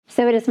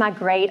So it is my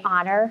great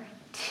honor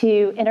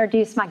to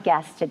introduce my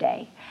guest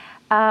today.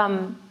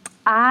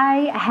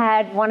 I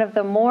had one of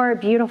the more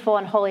beautiful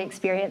and holy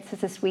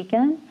experiences this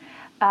weekend.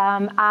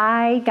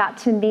 I got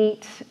to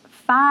meet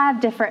 5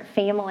 different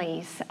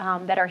families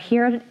that are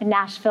here in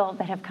Nashville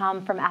that have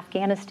come from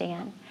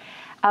Afghanistan.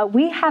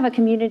 We have a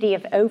community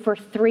of over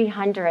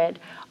 300,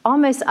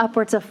 almost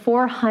upwards of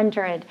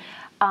 400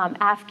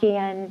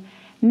 Afghan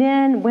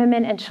men,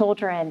 women, and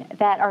children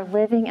that are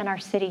living in our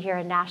city here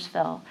in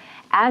Nashville.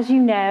 As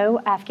you know,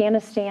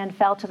 Afghanistan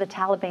fell to the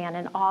Taliban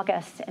in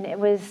August, and it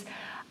was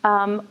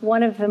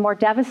one of the more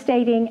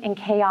devastating and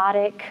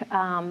chaotic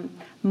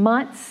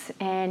months,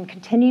 and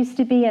continues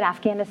to be in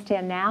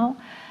Afghanistan now.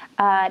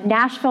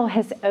 Nashville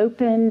has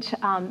opened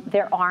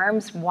their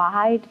arms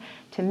wide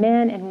to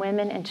men and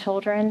women and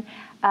children.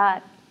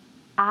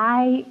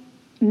 I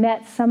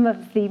met some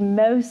of the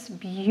most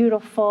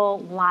beautiful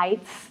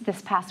lights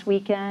this past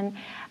weekend.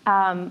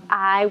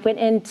 I went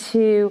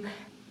into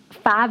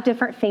 5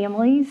 different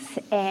families,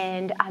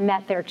 and I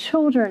met their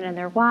children and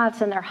their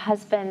wives and their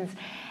husbands.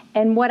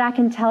 And what I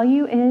can tell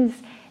you is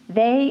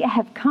they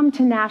have come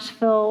to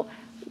Nashville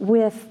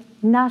with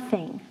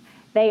nothing.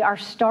 They are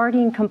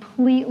starting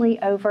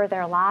completely over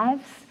their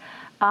lives.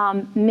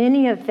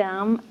 Many of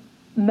them,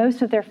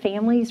 most of their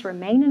families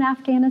remain in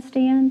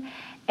Afghanistan.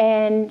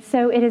 And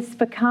so it has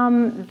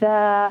become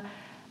a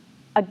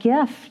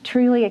gift,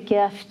 truly a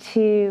gift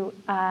to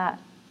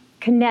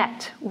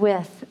connect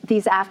with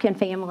these Afghan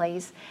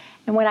families.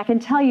 And what I can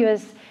tell you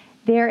is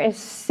there's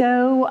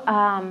so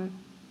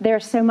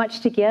much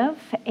to give,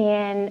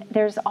 and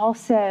there's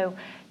also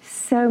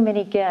so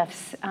many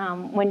gifts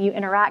when you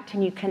interact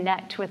and you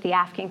connect with the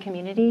Afghan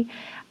community.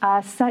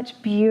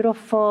 Such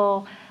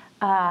beautiful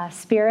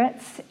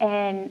spirits.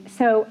 And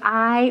so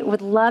I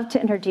would love to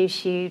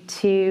introduce you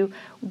to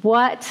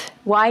what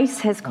Weiss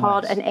has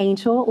called an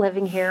angel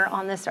living here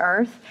on this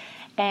earth.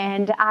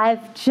 And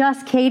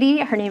Katie,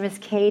 her name is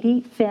Katie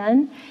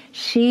Finn.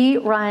 She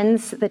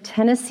runs the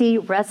Tennessee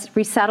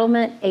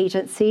Resettlement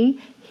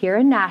Agency here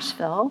in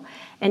Nashville.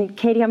 And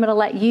Katie, I'm going to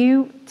let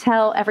you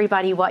tell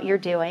everybody what you're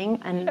doing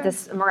and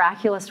this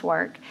miraculous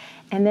work.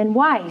 And then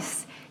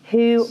Weiss,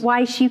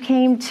 you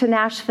came to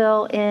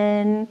Nashville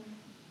in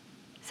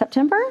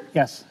September?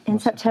 Yes. In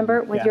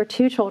September with your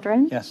 2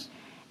 children? Yes.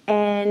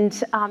 And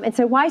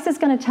so Weiss is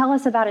going to tell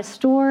us about his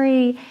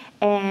story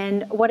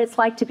and what it's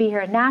like to be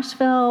here in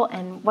Nashville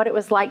and what it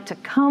was like to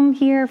come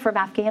here from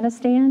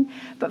Afghanistan.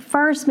 But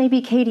first, maybe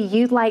Katie,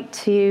 you'd like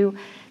to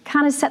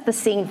kind of set the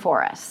scene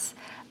for us.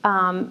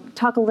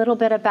 Talk a little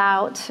bit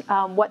about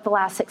what the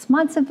last 6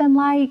 months have been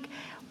like,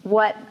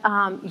 what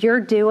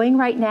you're doing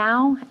right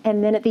now,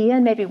 and then at the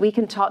end, maybe we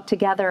can talk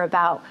together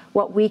about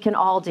what we can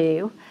all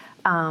do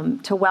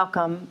to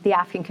welcome the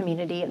Afghan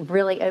community and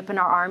really open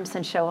our arms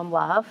and show them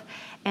love.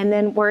 And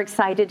then we're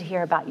excited to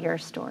hear about your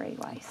story,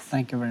 Weiss.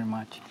 Thank you very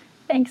much.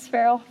 Thanks,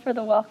 Farrell, for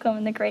the welcome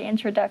and the great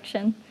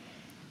introduction.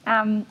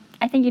 I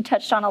think you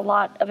touched on a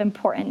lot of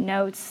important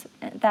notes,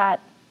 that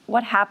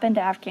what happened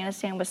to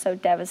Afghanistan was so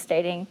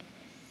devastating,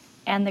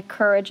 and the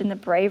courage and the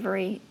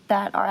bravery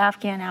that our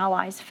Afghan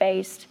allies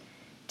faced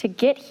to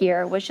get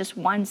here was just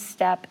one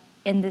step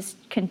in this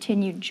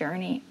continued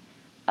journey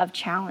of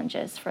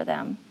challenges for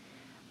them.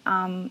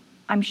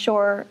 I'm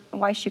sure,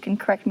 Weiss, you can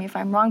correct me if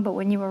I'm wrong, but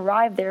when you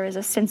arrive, there is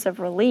a sense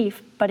of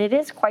relief, but it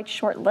is quite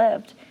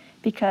short-lived,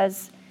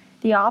 because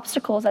the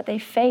obstacles that they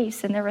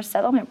face in their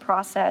resettlement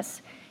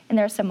process, in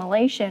their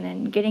assimilation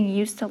and getting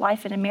used to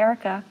life in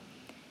America,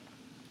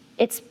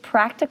 it's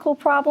practical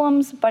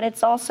problems, but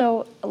it's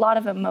also a lot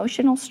of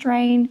emotional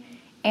strain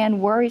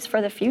and worries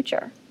for the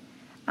future.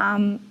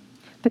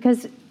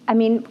 Because,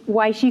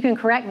 Weiss, you can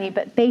correct me,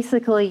 but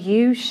basically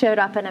you showed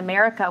up in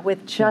America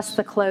with just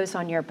the clothes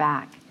on your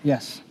back.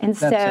 Yes. And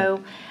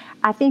so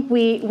I think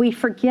we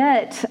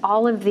forget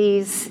all of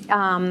these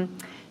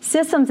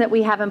systems that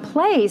we have in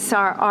place,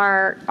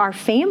 our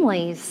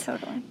families,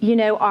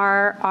 Totally.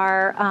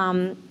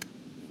 Our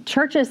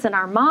churches and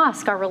our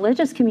mosques, our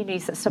religious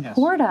communities that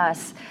support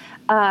us,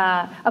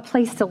 a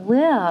place to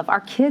live, our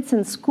kids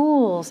in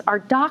schools, our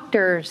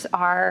doctors,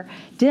 our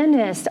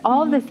dentists,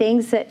 all of the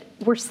things that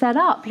were set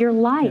up, your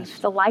life,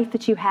 the life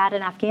that you had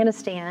in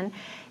Afghanistan,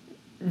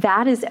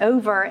 that is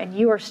over, and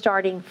you are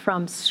starting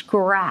from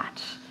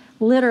scratch.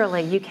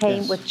 Literally, you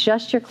came with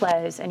just your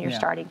clothes, and you're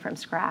starting from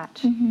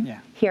scratch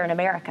here in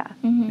America.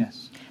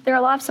 Yes. There are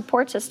a lot of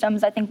support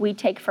systems I think we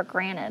take for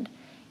granted,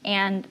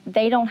 and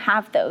they don't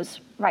have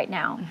those right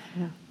now.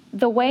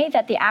 The way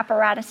that the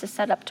apparatus is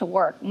set up to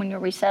work when you're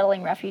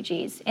resettling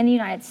refugees in the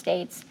United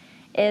States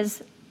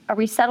is a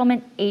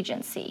resettlement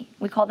agency.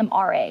 We call them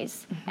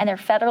RAs, and they're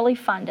federally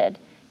funded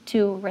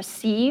to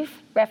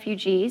receive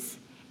refugees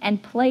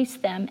and place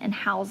them in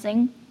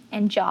housing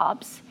and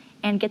jobs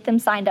and get them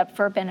signed up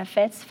for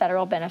benefits,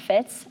 federal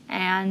benefits,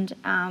 and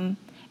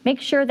make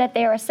sure that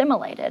they are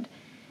assimilated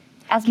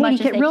as much as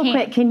they can. Real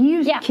quick, can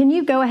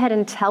you go ahead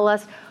and tell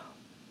us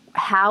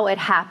how it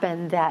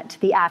happened that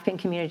the Afghan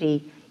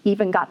community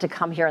even got to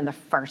come here in the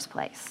first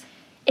place?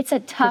 It's a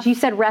tough... You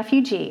said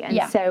refugee,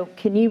 and so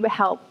can you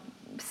help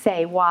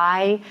say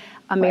why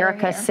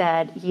America here.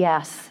 said,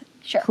 yes,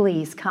 Sure.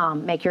 please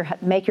come, make your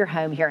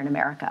home here in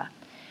America?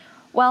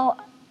 Well,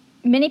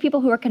 many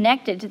people who are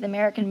connected to the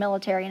American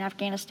military in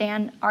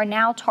Afghanistan are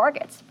now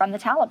targets from the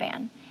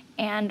Taliban.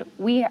 And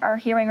we are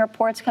hearing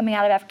reports coming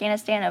out of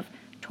Afghanistan of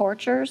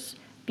tortures,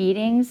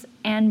 beatings,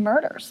 and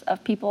murders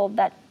of people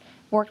that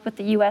worked with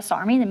the U.S.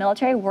 Army, the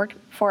military, worked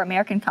for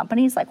American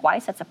companies like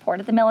Weiss that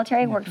supported the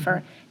military, worked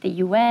for the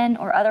UN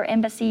or other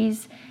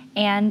embassies,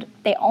 and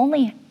they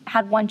only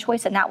had one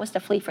choice, and that was to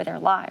flee for their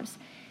lives.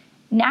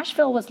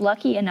 Nashville was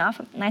lucky enough,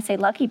 and I say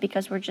lucky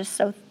because we're just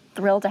so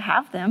thrilled to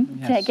have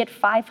them, to get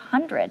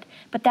 500,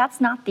 but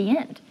that's not the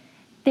end.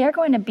 They're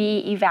going to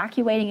be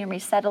evacuating and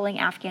resettling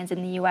Afghans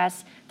in the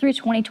U.S. through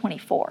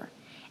 2024.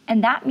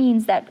 And that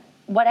means that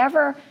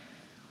whatever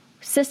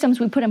systems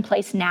we put in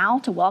place now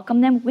to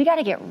welcome them, we got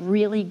to get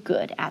really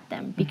good at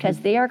them because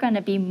they are going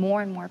to be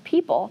more and more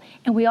people.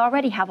 And we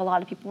already have a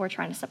lot of people we're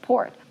trying to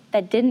support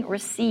that didn't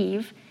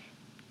receive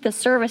the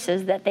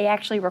services that they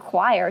actually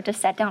require to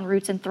set down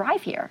roots and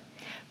thrive here.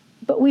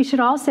 But we should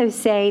also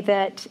say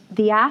that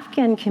the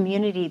Afghan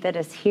community that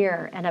is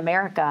here in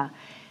America,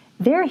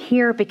 they're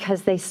here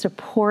because they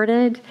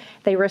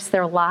risked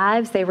their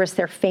lives, they risked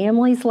their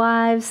families'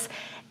 lives,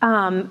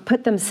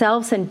 put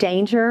themselves in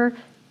danger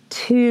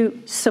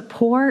to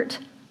support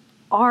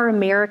our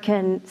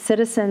American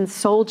citizens,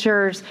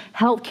 soldiers,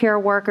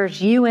 healthcare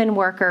workers, UN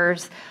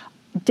workers,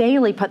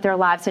 daily put their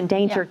lives in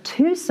danger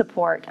to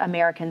support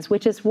Americans,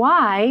 which is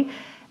why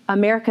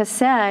America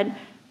said,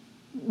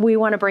 we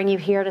want to bring you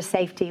here to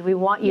safety. We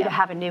want you to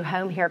have a new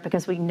home here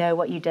because we know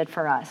what you did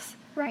for us.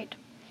 Right.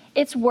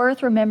 It's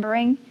worth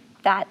remembering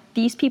that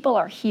these people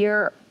are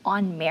here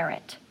on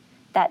merit,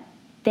 that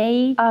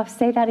they...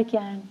 say that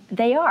again.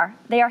 They are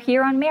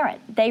here on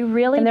merit. They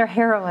really... And their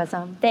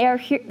heroism. They are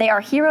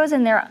heroes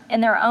in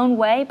their own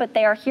way, but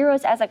they are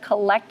heroes as a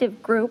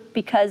collective group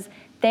because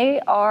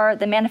they are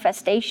the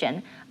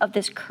manifestation of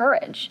this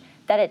courage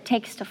that it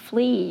takes to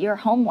flee your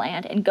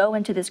homeland and go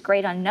into this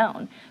great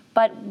unknown.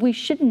 But we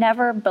should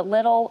never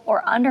belittle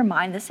or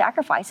undermine the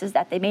sacrifices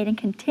that they made and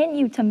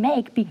continue to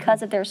make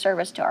because of their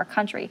service to our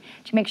country,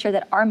 to make sure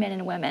that our men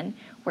and women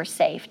were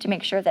safe, to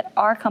make sure that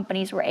our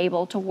companies were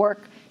able to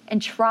work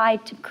and try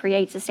to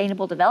create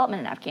sustainable development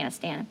in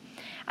Afghanistan.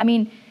 I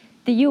mean,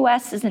 the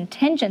U.S.'s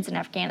intentions in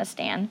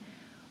Afghanistan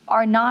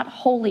are not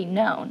wholly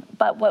known,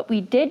 but what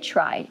we did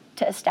try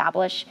to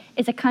establish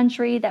is a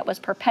country that was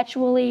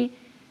perpetually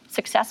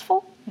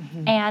successful.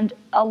 And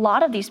a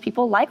lot of these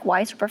people,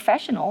 likewise, were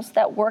professionals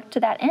that worked to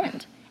that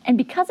end. And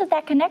because of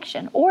that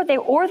connection, or they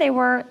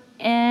were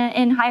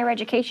in higher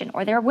education,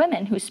 or they were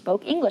women who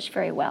spoke English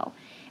very well,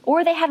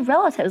 or they had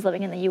relatives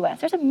living in the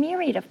U.S. There's a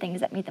myriad of things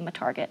that made them a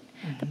target.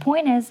 The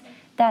point is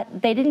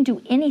that they didn't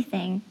do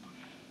anything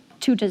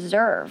to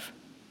deserve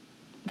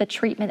the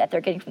treatment that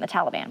they're getting from the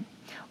Taliban.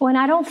 Well, and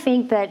I don't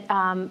think that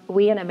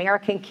we in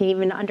America can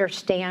even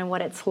understand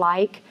what it's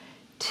like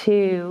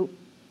to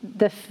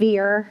the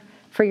fear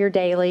for your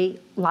daily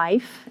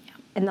life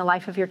and the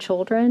life of your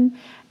children,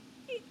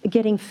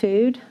 getting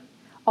food,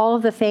 all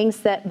of the things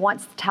that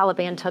once the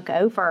Taliban took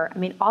over, I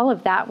mean, all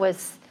of that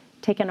was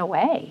taken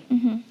away.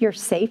 Your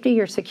safety,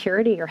 your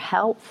security, your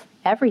health,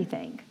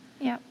 everything.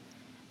 Yeah.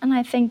 And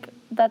I think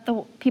that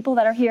the people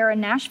that are here in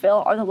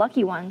Nashville are the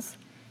lucky ones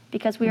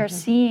because we are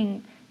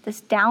seeing this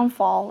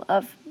downfall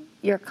of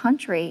your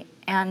country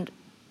and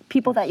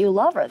people that you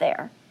love are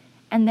there.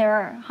 And there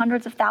are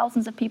hundreds of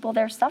thousands of people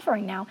there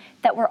suffering now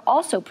that were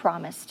also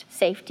promised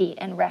safety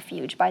and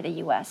refuge by the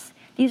U.S.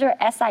 These are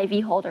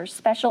SIV holders,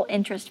 special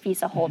interest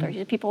visa holders.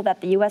 These are people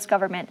that the U.S.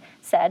 government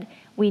said,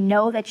 we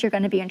know that you're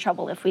going to be in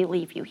trouble if we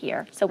leave you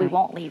here, so we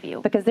won't leave you.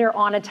 Because they're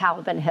on a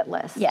Taliban hit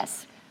list.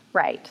 Yes.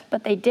 Right.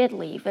 But they did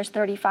leave. There's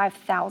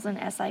 35,000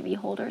 SIV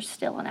holders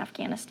still in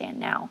Afghanistan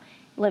now,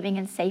 living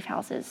in safe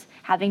houses,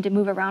 having to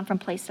move around from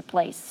place to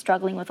place,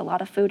 struggling with a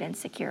lot of food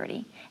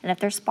insecurity. And if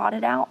they're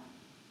spotted out,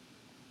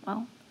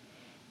 well,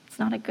 it's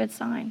not a good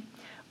sign.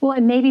 Well,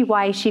 and maybe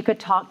why she could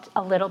talk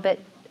a little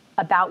bit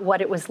about what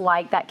it was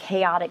like, that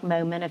chaotic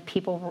moment of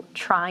people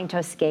trying to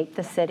escape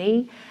the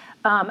city.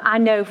 I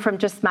know from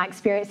just my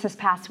experience this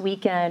past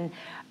weekend,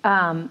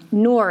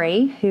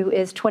 Nori, who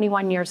is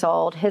 21 years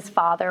old, his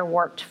father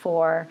worked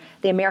for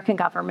the American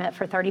government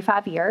for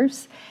 35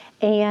 years,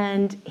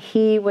 and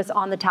he was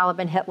on the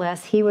Taliban hit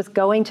list. He was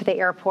going to the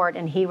airport,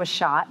 and he was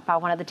shot by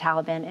one of the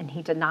Taliban, and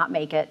he did not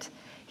make it.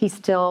 He's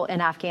still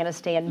in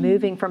Afghanistan,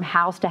 moving from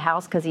house to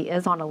house because he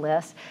is on a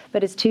list,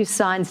 but his two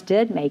sons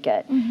did make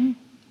it.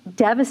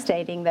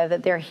 Devastating, though,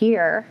 that they're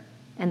here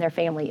and their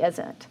family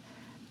isn't.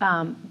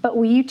 But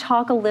will you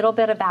talk a little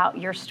bit about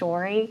your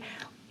story,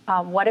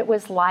 what it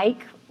was like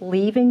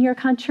leaving your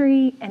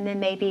country, and then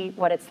maybe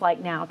what it's like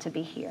now to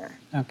be here?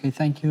 Okay,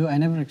 thank you. I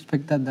never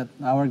expected that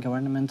our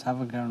governments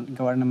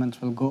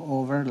will go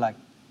over, like,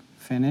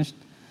 finished.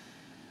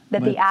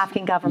 That the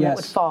Afghan government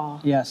would fall.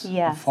 Yes,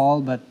 would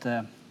fall, but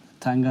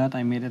thank God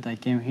I made it. I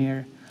came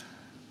here.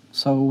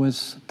 So it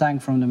was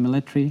thank from the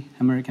military,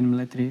 American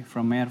military,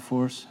 from Air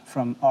Force,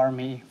 from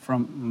Army,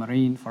 from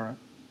Marine, for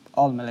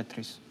all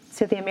militaries.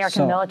 So the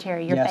American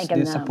military, you're yes, thanking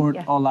they them. support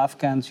Yeah. all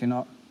Afghans. You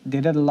know,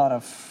 they did a lot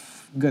of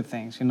good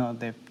things. You know,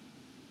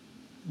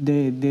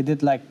 they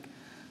did like,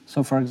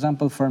 so for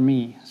example, for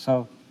me,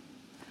 so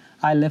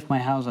I left my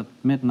house at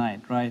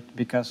midnight, right?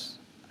 Because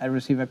I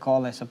receive a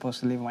call, I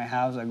supposed to leave my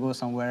house, I go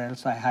somewhere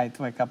else, I hide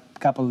for a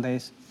couple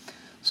days.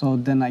 So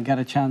then I got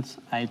a chance,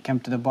 I came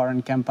to the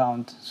Barron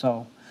compound.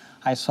 So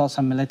I saw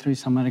some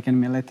militaries, American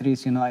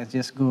militaries, you know, I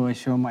just go, I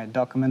show my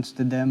documents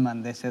to them,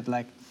 and they said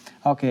like,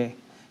 okay,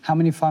 how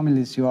many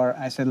families you are?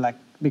 I said like,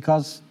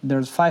 because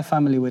there's 5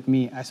 family with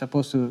me, I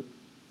supposed to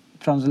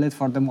translate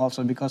for them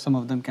also because some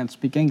of them can't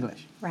speak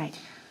English. Right.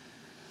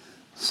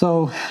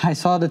 So I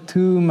saw the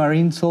 2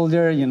 Marine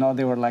soldier, you know,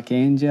 they were like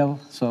angel.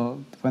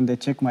 So when they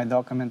checked my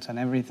documents and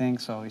everything,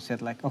 so he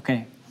said like,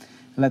 okay,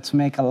 let's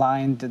make a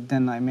line.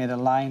 Then I made a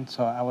line,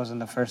 so I was in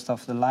the first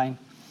of the line.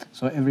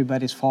 So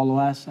everybody's follow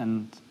us,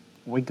 and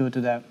we go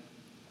to the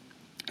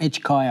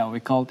Ichkaya, we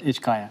called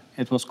Ichkaya.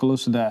 It was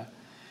close to the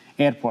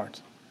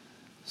airport.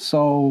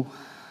 So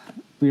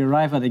we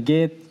arrive at the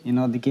gate, you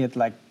know, the gate,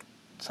 like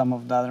some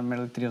of the other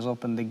militaries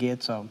opened the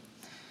gate, so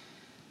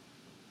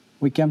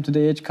we came to the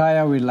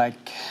Ichkaya,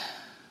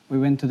 we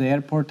went to the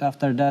airport.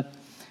 After that,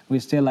 we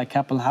stayed like a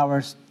couple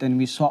hours. Then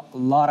we saw a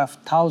lot of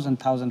thousand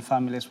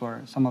families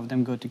where some of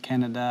them go to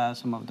Canada,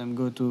 some of them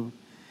go to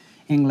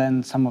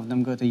England, some of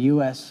them go to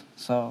US.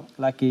 So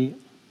lucky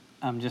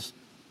I'm just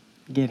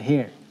get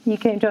here. You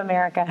came to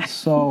America.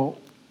 So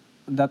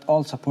that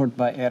all support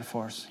by Air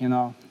Force, you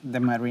know,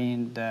 the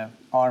Marine, the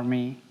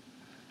Army.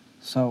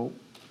 So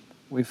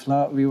we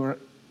were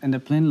in the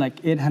plane,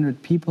 like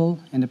 800 people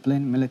in the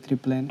plane, military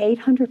plane.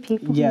 800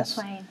 people Yes.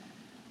 in the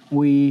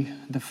plane.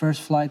 The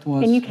first flight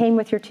was... And you came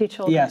with your 2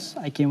 children? Yes,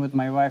 I came with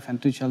my wife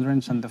and 2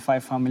 children and the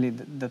 5 family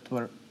that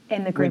were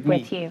In the group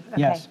with me. you,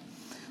 okay. Yes.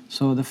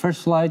 So the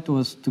first flight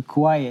was to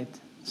Kuwait.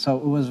 So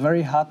it was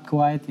very hot,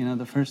 Kuwait, you know,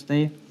 the first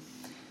day.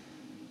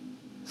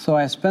 So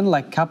I spent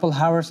like couple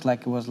hours,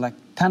 like it was like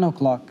 10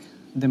 o'clock.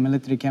 The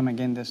military came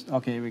again,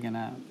 okay,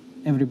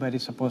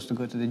 everybody's supposed to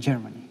go to the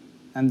Germany.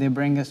 And they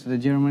bring us to the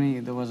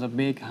Germany. There was a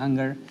big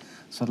hunger,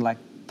 so like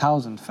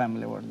 1,000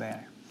 family were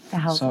there.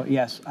 1,000. So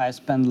yes, I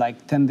spent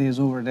like 10 days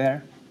over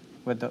there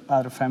with the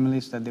other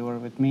families that they were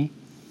with me.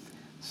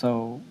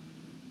 So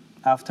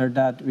after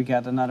that, we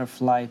got another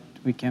flight.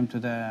 We came to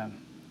the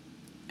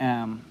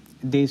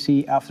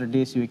DC. After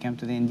DC, we came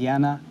to the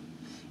Indiana.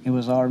 It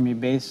was Army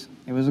base.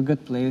 It was a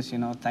good place, you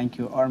know. Thank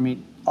you,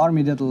 Army.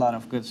 Army did a lot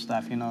of good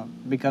stuff, you know,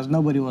 because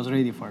nobody was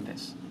ready for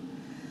this.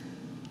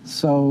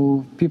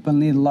 So people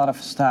need a lot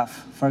of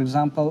stuff. For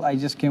example, I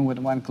just came with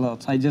 1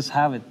 clothes. I just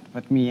have it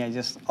with me.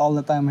 All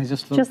the time I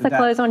just look Just at the that.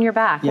 clothes on your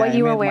back, Yeah, what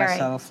you I were made wearing.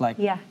 myself like,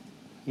 yeah.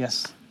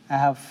 yes.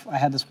 I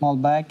had a small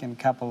bag and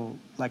couple,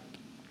 like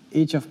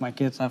each of my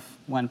kids have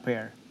 1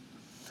 pair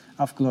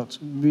of clothes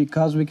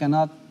because we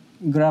cannot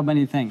grab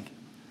anything.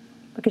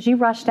 Because you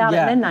rushed out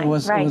at midnight, it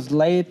was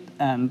late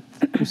and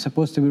we're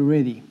supposed to be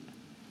ready.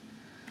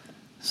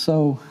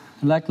 So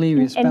luckily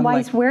we spent And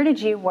Weiss, where did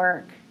you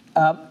work?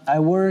 I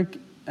work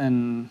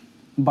in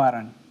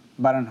Barron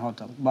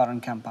Hotel, Barron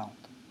compound.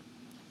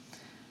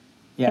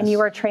 Yes. And you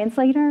were a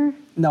translator?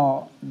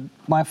 No,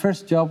 my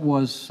first job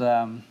was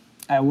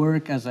I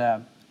work as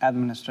a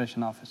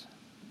administration officer.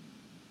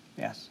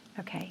 Yes.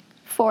 Okay.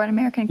 For an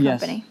American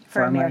company. Yes,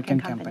 For for American American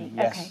company.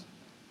 company. Yes. Okay.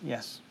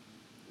 Yes.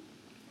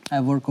 I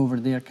work over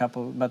there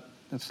but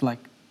it's like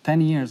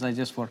 10 years I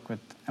just work with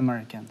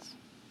Americans.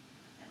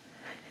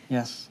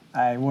 Yes,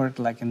 I worked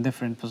like in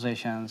different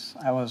positions.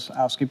 I was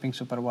housekeeping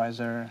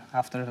supervisor.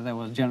 After that, I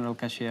was general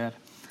cashier.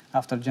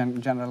 After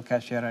general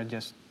cashier,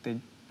 they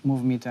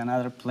moved me to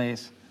another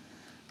place,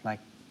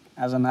 like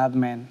as an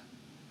admin.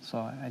 So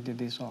I did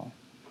this all.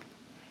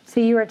 So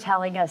you were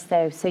telling us,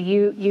 though, so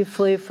you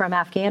flew from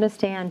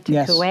Afghanistan to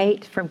Yes.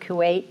 Kuwait, from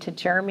Kuwait to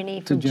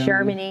Germany, from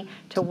Germany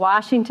to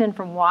Washington,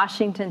 from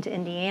Washington to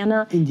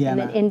Indiana, and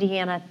then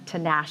Indiana to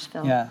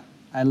Nashville. Yeah,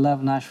 I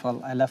love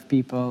Nashville. I love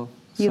people.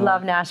 You So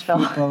love Nashville.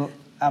 People,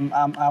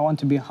 I want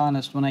to be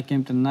honest, when I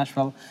came to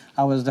Nashville,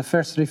 I was the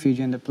first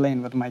refugee in the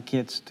plane with my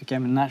kids to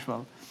come in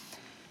Nashville.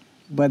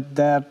 But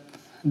the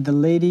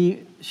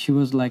lady, she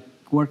was like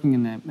working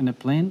in a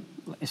plane,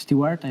 a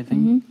steward, I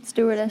think.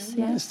 Stewardess,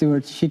 yeah.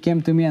 Steward, she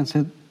came to me and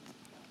said,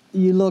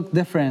 "You look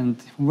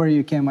different. Where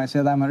you came?" I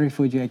said, "I'm a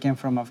refugee. I came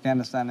from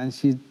Afghanistan." And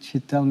she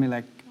told me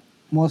like,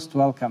 "Most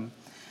welcome."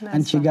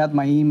 And she got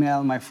my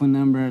email, my phone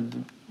number.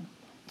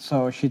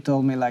 So she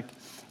told me like,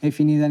 "If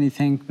you need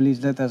anything, please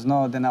let us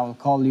know. Then I will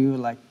call you."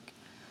 Like,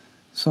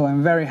 so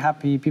I'm very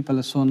happy. People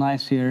are so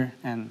nice here.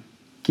 And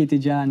Kitty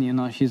Jan, you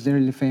know, she's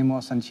really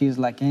famous and she's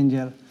like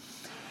angel.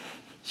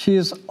 She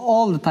is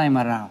all the time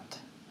around.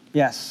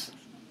 Yes.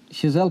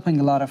 She's helping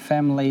a lot of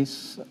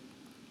families.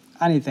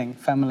 Anything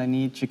family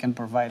needs, she can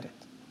provide it.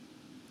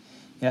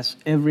 Yes,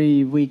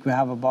 every week we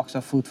have a box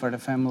of food for the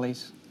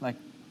families, like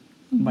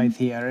by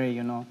TRA,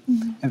 you know.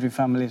 Every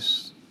family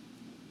is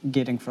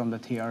getting from the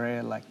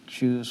TRA, like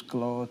shoes,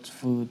 clothes,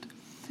 food,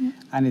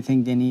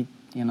 anything they need,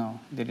 you know,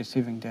 they're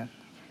receiving there.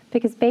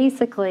 Because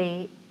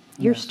basically,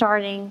 You're Yes.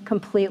 starting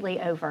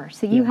completely over.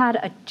 So you Yeah. had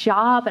a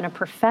job and a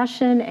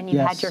profession, and you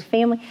had Yes. your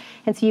family,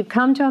 and so you've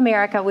come to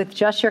America with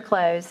just your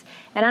clothes.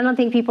 And I don't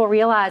think people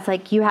realize,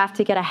 like, you have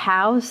to get a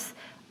house,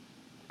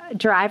 a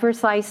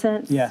driver's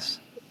license, Yes.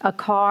 a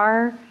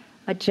car,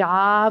 a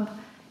job,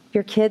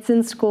 your kids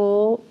in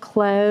school,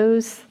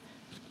 clothes,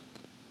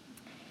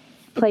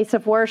 place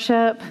of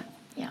worship.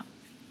 Yeah.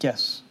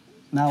 Yes.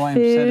 Now I'm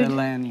Food. settled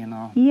in, you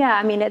know. Yeah,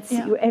 I mean, it's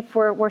Yeah. if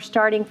we're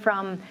starting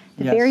from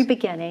the Yes. very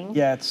beginning.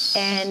 Yeah, it's-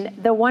 And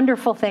the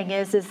wonderful thing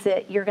is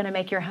that you're going to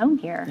make your home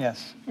here.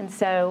 Yes. And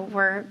so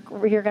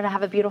you're going to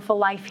have a beautiful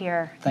life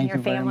here. and Thank your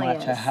you very family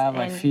much. I is. have,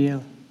 I And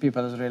feel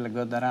people is really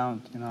good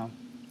around, you know.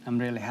 I'm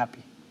really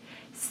happy.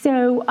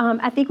 So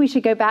I think we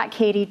should go back,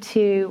 Katie,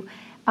 to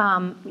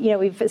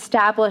we've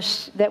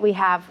established that we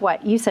have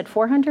what you said,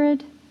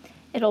 400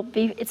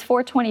 It's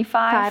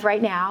 425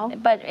 right now.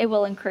 but it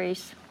will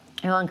increase.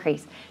 It will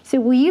increase. So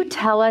will you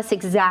tell us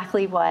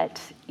exactly what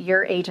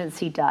your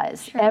agency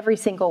does Sure. every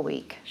single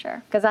week?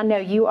 Sure. Because I know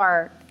you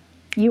are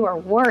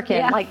working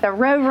Yeah. like the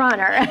road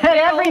runner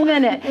every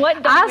minute.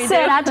 What don't we do?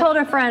 I told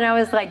a friend, I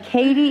was like,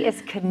 Katie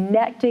is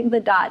connecting the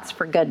dots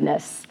for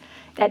goodness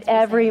at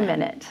every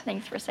minute.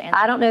 Thanks for saying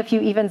I that. don't know if you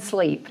even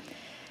sleep.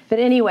 But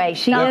anyway,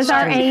 she That's is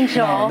our true.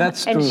 angel, No,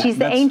 that's and true. she's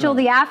the That's angel of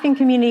true. the African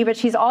community, but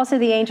she's also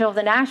the angel of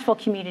the Nashville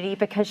community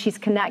because she's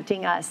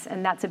connecting us,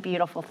 and that's a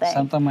beautiful thing.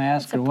 Sometimes I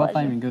ask It's a her what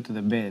pleasure. time you go to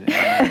the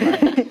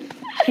bed.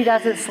 She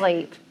doesn't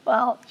sleep.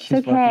 Well, She's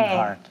It's okay. working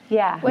hard.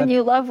 Yeah. when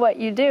you love what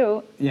you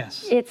do,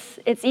 Yes.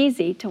 it's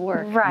easy to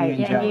work. Right.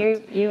 You And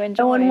enjoy You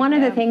enjoy. Oh, and one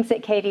of the yeah. things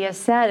that Katie has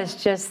said is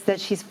just that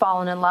she's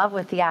fallen in love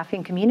with the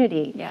African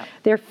community. Yeah.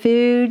 Their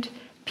food,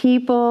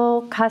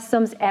 people,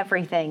 customs,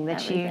 everything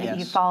that Everything. Yes.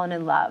 you've fallen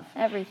in love.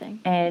 Everything.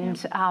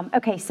 And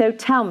okay, so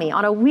tell me,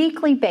 on a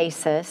weekly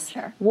basis,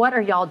 Sure. what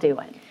are y'all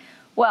doing?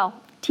 Well,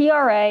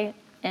 TRA,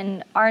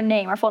 and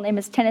our full name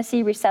is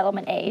Tennessee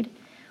Resettlement Aid.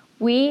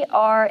 We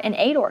are an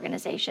aid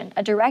organization,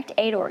 a direct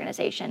aid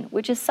organization,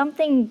 which is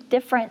something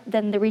different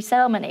than the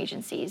resettlement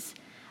agencies.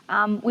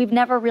 We've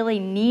never really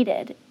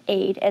needed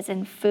aid, as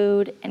in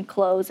food and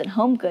clothes and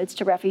home goods,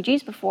 to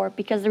refugees before,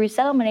 because the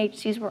resettlement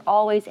agencies were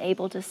always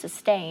able to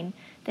sustain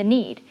the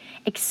need,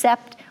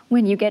 except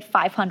when you get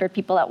 500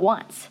 people at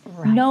once.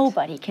 Right.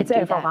 Nobody can It's do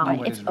overwhelming. that.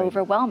 Nobody's It's ready.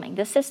 overwhelming.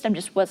 The system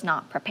just was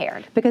not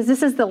prepared. Because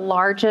this is the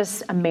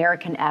largest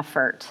American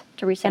effort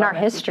To resettle in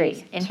our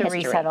history refugees, to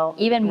resettle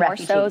even more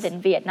so refugees. than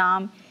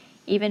Vietnam,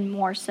 even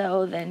more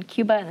so than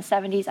Cuba in the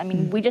 70s. I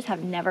mean, we just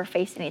have never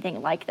faced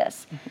anything like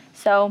this.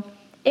 So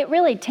it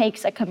really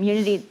takes a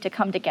community to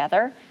come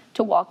together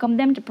to welcome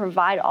them, to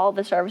provide all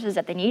the services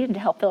that they need, and to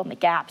help fill in the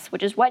gaps,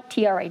 which is what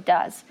TRA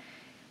does.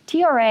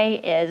 TRA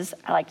is,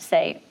 I like to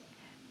say,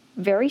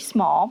 very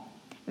small,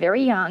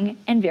 very young,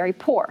 and very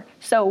poor.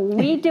 So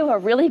we do a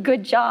really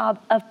good job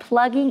of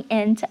plugging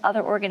into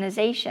other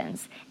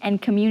organizations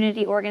and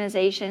community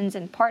organizations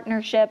and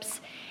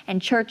partnerships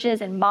and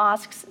churches and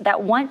mosques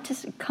that want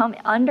to come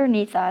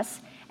underneath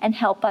us and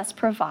help us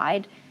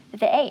provide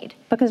the aid.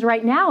 Because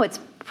right now it's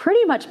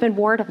pretty much been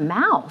word of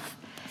mouth.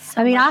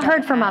 So I mean, I much of heard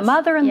it from my has.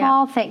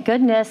 mother-in-law, Yeah. thank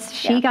goodness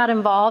she Yeah. got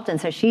involved,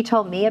 and so she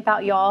told me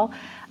about y'all.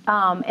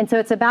 And so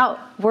it's about,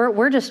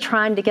 we're just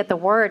trying to get the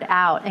word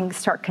out and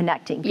start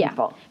connecting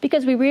people. Yeah,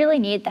 because we really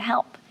need the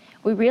help.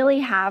 We really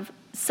have,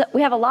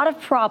 we have a lot of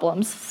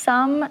problems,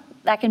 some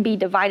that can be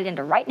divided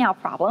into right now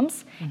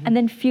problems and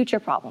then future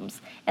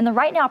problems. And the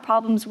right now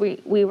problems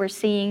we were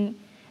seeing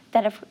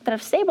that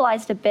have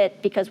stabilized a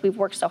bit because we've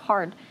worked so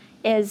hard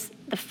is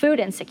the food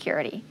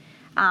insecurity.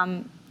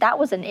 That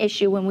was an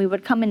issue when we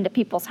would come into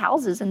people's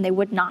houses and they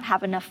would not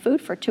have enough food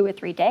for 2 or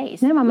 3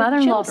 days. You know, my with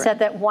mother-in-law children. said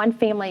that one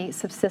family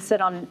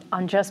subsisted on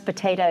just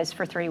potatoes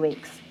for 3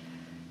 weeks.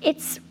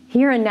 It's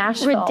Here in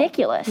Nashville.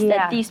 ridiculous Yeah.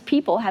 that these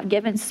people have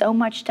given so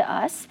much to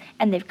us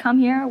and they've come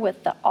here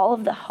with all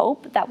of the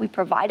hope that we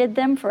provided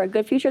them for a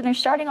good future, and they're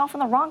starting off on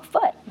the wrong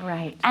foot.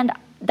 Right. And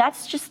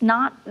that's just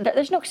not,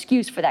 there's no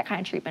excuse for that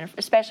kind of treatment,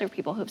 especially for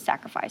people who've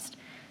sacrificed.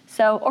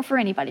 So, or for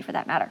anybody for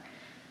that matter.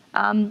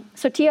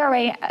 So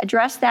TRA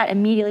addressed that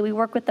immediately. We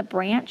work with the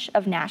branch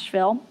of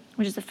Nashville,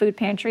 which is a food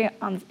pantry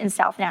in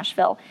South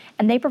Nashville,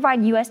 and they provide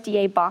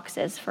USDA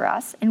boxes for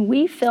us, and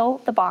we fill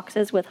the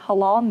boxes with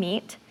halal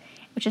meat,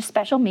 which is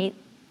special meat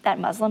that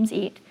Muslims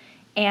eat,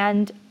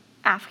 and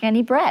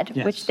Afghani bread,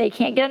 Yes. which they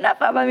can't get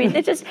enough of. I mean,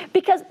 it's just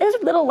because there's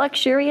little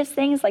luxurious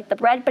things like the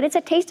bread, but it's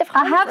a taste of I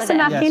home have for some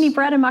them. Afghani Yes.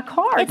 bread in my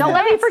car. It's Don't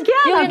let me nice. forget.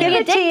 You're I'll gonna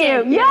give be it to you.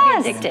 addicted. You're gonna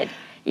Yes. be addicted.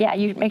 Yeah,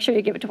 you make sure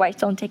you give it to Weiss.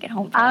 Don't take it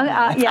home. I'll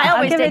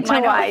always give it take to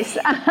mine home. Weiss.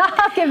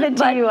 I'll give it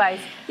to But- you, Weiss.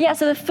 Yeah,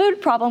 so the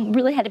food problem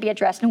really had to be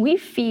addressed, and we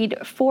feed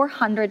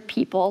 400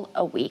 people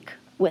a week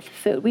with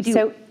food. We do.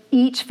 So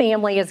each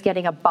family is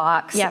getting a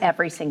box Yeah.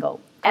 every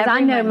single. Because I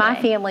Every know my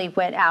Monday. family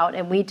went out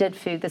and we did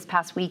food this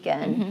past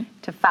weekend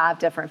to 5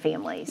 different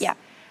families. Yeah.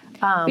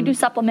 We do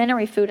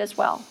supplementary food as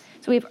well.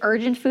 So we have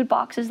urgent food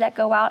boxes that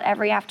go out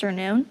every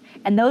afternoon,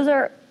 and those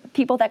are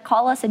people that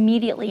call us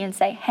immediately and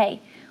say,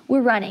 hey,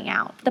 we're running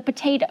out. The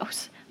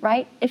potatoes,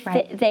 right? If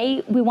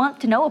Right. we want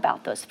to know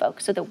about those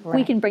folks so that we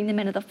Right. can bring them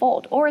into the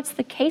fold. Or it's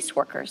the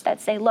caseworkers that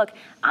say, look,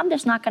 I'm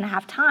just not going to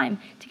have time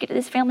to get to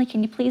this family.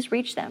 Can you please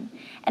reach them?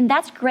 And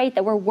that's great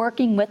that we're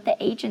working with the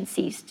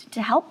agencies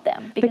to help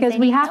them. Because they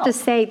we need have to help.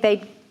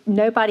 say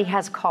nobody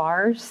has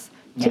cars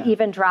to Yeah.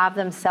 even drive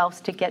themselves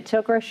to get to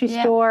a grocery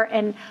Yeah. store.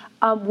 And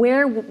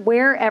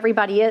where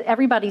everybody is,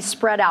 everybody's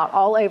spread out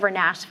all over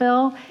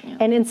Nashville.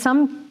 And in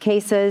some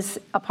cases,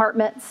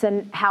 apartments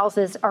and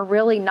houses are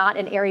really not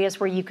in areas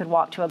where you could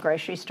walk to a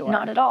grocery store.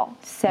 Not at all.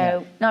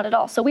 So Not at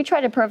all. So we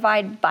try to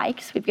provide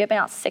bikes. We've given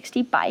out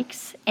 60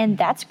 bikes, and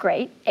that's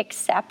great,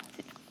 except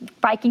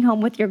biking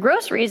home with your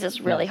groceries is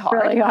really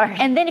hard. really hard.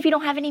 And then if you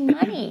don't have any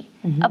money,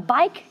 a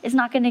bike is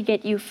not going to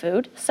get you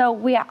food. So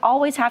we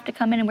always have to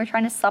come in, and we're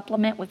trying to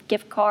supplement with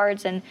gift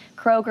cards and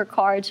Kroger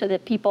cards so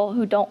that people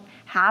who don't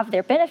have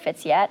their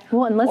benefits yet.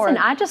 Well, and listen, or-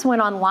 I just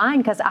went online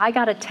because I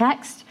got a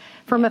text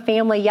from a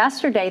family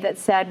yesterday that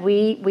said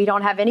we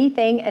don't have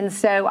anything, and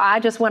so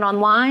I just went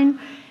online,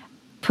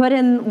 put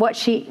in what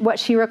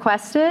she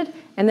requested,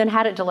 and then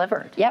had it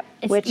delivered. Yep,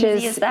 it's which easy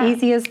is as that.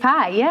 easy as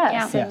pie.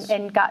 Yes, Yeah. Yes.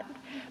 and got,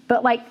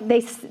 but like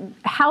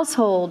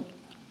household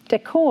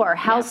decor,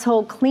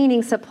 household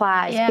cleaning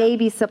supplies, Yeah.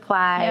 baby Yep.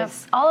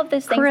 supplies, all of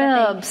those things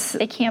cribs. that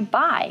they can't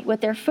buy with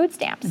their food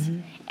stamps,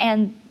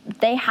 and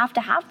they have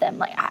to have them.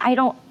 Like I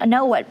don't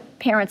know what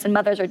parents and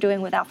mothers are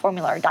doing without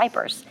formula or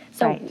diapers,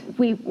 so Right.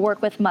 we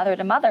work with mother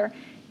to mother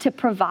to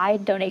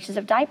provide donations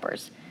of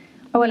diapers.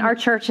 Oh, and our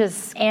church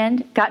has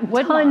And gotten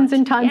Woodmont, tons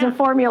and tons yeah. of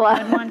formula.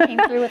 Woodmont came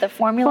through with a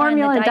formula and,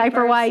 the and diaper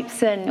diapers,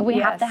 wipes, and we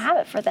have to yes. have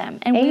it for them.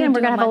 And we we're do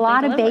going to have a monthly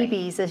lot of delivery.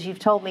 babies, as you've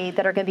told me,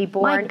 that are going to be My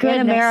born in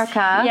goodness,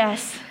 America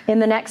yes. in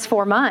the next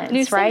 4 months,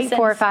 New right?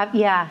 4 or citizens. 5.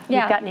 Yeah, Yeah.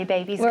 we've got new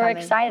babies We're coming,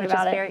 excited which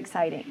about is it. very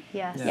exciting.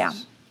 Yes. Yes. Yeah.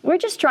 We're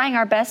just trying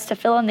our best to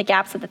fill in the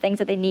gaps of the things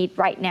that they need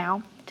right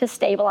now to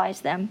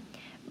stabilize them.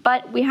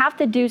 But we have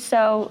to do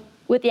so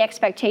with the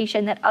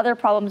expectation that other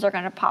problems are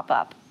going to pop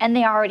up, and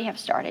they already have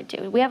started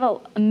to. We have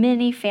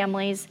many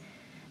families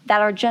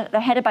that are they're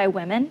headed by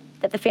women,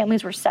 that the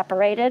families were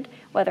separated,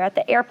 whether at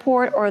the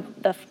airport or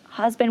the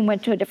husband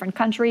went to a different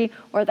country,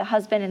 or the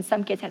husband and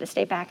some kids had to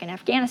stay back in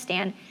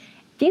Afghanistan.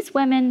 These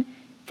women,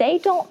 they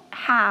don't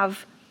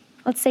have,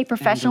 let's say,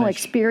 professional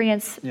English.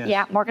 experience,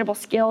 Yes. marketable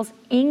skills,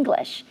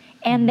 English,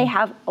 and they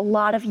have a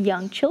lot of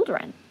young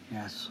children.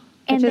 Yes.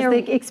 And Which is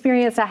they're- the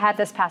experience I had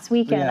this past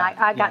weekend. Yeah,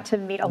 I got yeah. to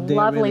meet a They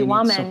lovely really need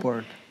woman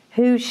support.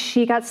 who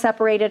she got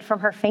separated from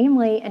her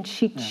family, and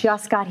she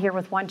just got here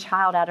with one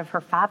child out of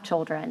her 5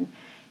 children.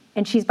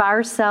 And she's by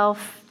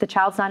herself. The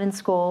child's not in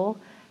school.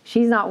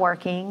 She's not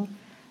working.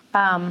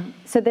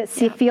 So that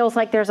she feels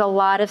like there's a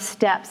lot of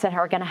steps that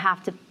are going to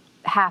have to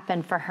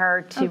happen for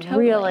her to totally.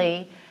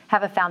 really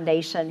have a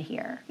foundation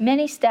here.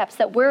 Many steps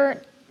that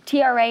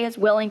TRA is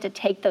willing to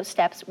take those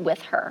steps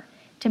with her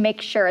to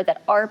make sure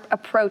that our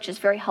approach is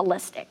very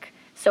holistic.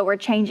 So we're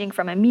changing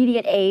from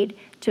immediate aid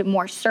to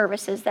more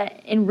services,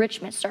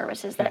 enrichment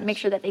services that make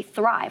sure that they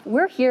thrive.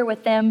 We're here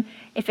with them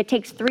if it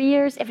takes 3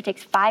 years, if it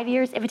takes 5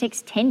 years, if it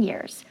takes 10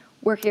 years,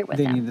 we're here with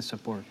They them. need the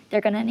support.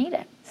 They're gonna need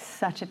it.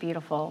 Such a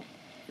beautiful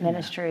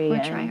ministry. We're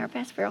and- trying our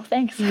best, Beryl,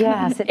 thanks.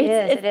 Yes, it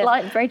is, it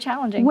is. Very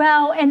challenging.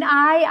 Well, and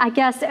I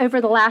guess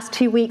over the last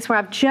 2 weeks where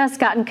I've just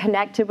gotten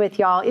connected with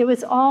y'all, it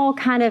was all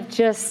kind of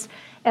just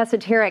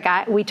esoteric.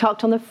 We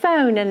talked on the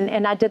phone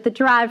and I did the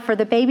drive for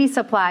the baby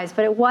supplies,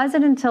 but it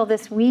wasn't until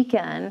this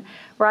weekend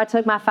where I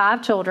took my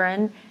 5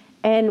 children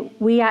and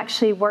we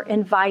actually were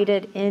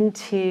invited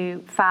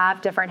into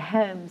 5 different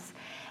homes.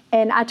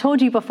 And I told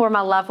you before,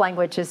 my love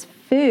language is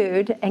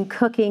food and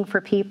cooking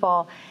for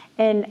people.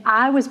 And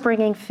I was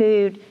bringing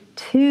food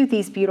to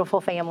these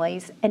beautiful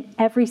families, and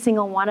every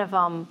single one of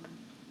them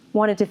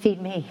wanted to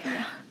feed me.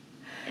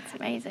 It's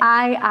amazing.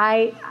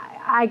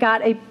 I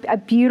got a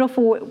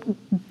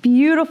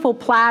beautiful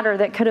platter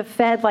that could have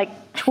fed like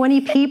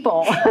 20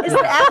 people. It's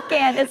the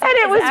Afghan. It's, And it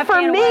it's was the for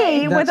Afghan me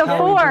way. with That's a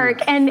how we do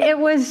fork, it. and it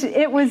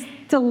was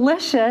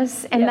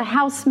delicious, and Yeah. the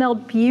house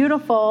smelled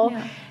beautiful.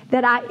 Yeah.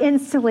 That I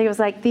instantly was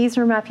like, these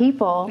are my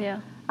people. Yeah.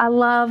 I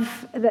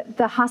love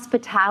the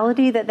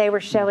hospitality that they were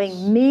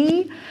showing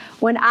me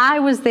when I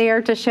was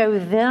there to show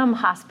them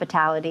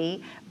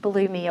hospitality.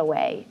 Blew me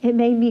away. It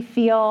made me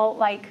feel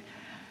like,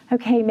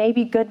 okay,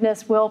 maybe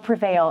goodness will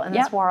prevail in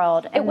this Yep,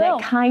 world, it and will.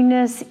 that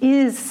kindness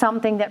is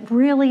something that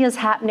really is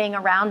happening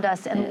around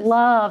us, and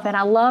love. And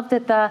I love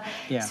that the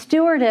Yeah.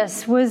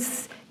 stewardess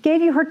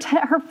gave you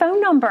her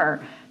phone number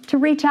to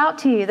reach out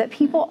to you. That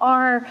people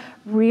are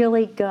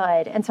really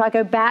good, and so I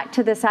go back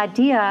to this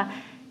idea.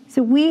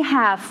 So we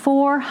have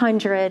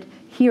 400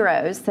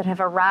 heroes that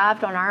have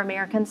arrived on our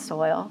American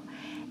soil,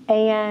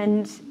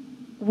 and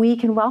we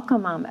can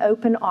welcome them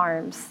open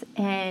arms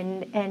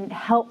and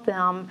help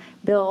them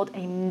build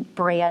a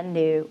brand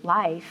new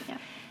life. Yeah.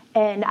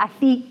 And I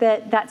think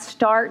that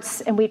starts,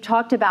 and we've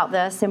talked about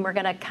this, and we're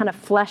going to kind of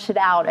flesh it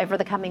out over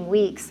the coming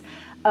weeks,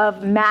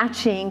 of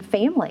matching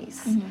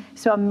families.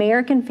 So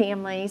American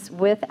families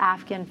with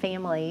Afghan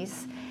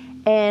families,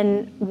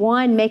 and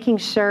one, making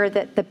sure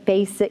that the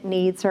basic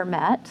needs are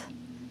met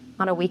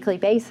on a weekly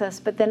basis,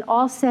 but then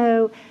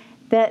also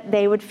that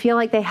they would feel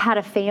like they had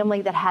a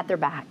family that had their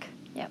back.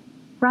 Yep.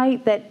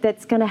 Right?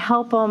 That's going to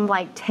help them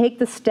like take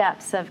the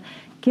steps of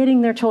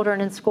getting their children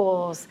in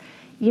schools,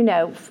 you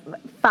know,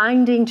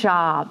 finding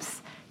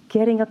jobs,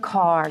 getting a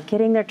car,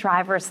 getting their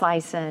driver's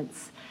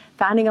license,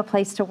 finding a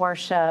place to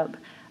worship,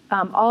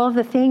 all of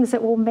the things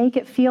that will make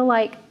it feel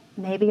like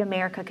maybe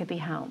America could be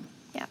home.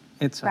 Yeah.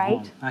 It's a Right?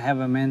 home. I have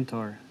a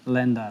mentor,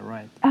 Linda,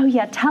 right? Oh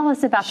yeah, tell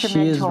us about your She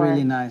mentor. is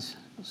really nice.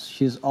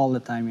 She's all the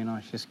time, you know,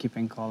 she's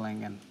keeping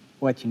calling and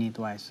what you need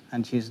wise.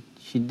 And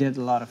she did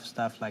a lot of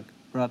stuff, like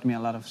brought me a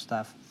lot of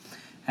stuff.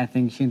 I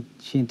think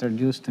she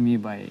introduced to me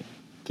by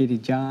Kitty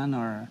John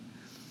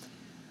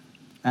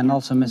and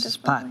also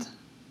Mrs. Pat.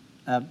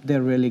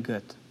 They're really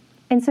good.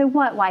 And so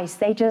what, Weiss?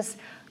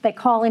 They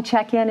call and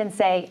check in and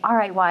say, all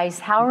right, Weiss,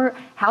 how's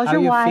How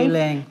your you wife?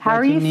 feeling? How What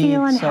are you need?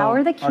 feeling? So, How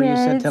are the kids? Are you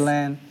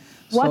settling?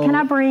 What can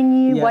I bring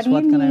you? Yes, What do you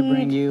what can I need?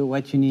 bring you?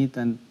 What you need?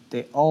 And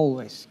they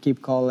always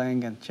keep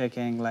calling and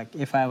checking. Like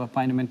if I have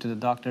appointment to the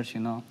doctors, you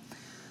know,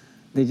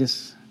 they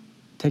just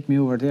take me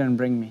over there and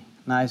bring me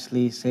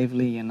nicely,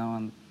 safely, you know,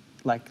 and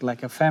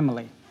like a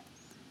family.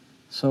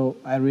 So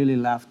I really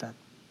love that.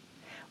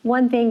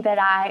 One thing that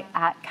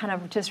I kind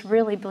of just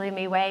really blew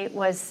me away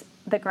was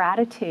the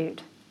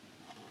gratitude.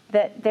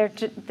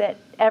 That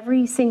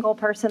every single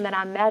person that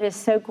I met is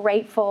so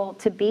grateful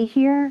to be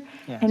here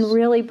Yes. and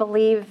really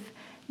believe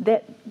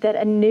that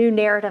a new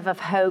narrative of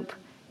hope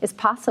is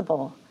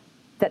possible,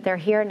 that they're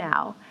here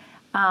now.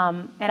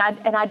 And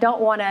I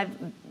don't want to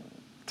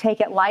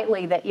take it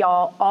lightly that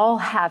y'all all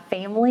have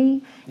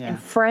family Yeah. and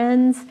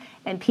friends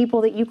and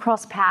people that you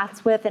cross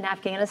paths with in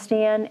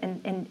Afghanistan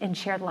and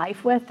shared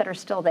life with that are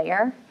still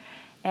there.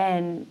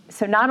 And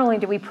so not only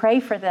do we pray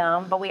for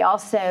them, but we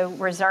also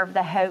reserve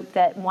the hope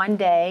that one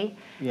day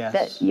Yes.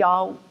 that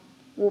y'all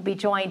will be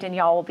joined and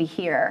y'all will be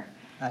here.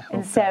 I hope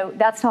And so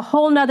that's a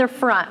whole nother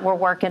front we're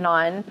working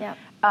on. Yep.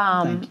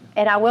 Thank you.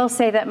 And I will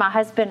say that my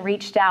husband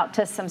reached out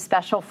to some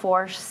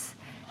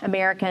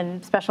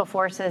American Special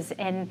Forces,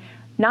 and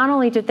not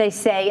only did they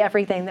say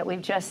everything that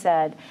we've just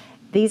said,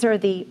 these are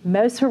the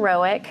most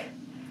heroic,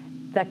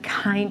 the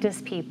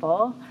kindest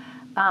people,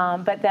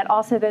 but that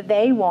also that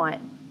they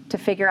want to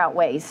figure out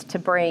ways to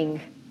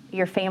bring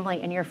your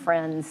family and your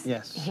friends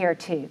Yes. here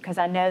too, because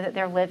I know that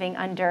they're living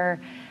under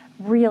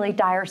really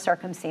dire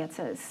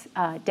circumstances,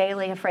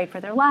 daily afraid for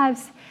their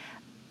lives,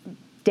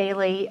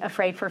 daily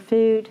afraid for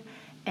food,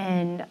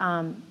 and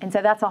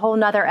so that's a whole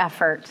nother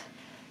effort.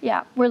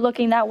 Yeah, we're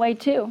looking that way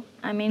too.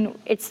 I mean,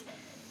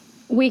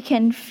 we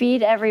can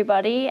feed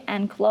everybody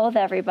and clothe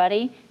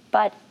everybody,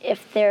 but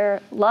if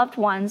their loved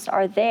ones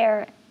are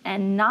there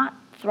and not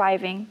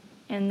thriving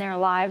in their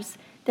lives,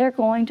 they're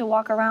going to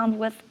walk around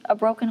with a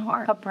broken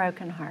heart. A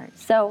broken heart.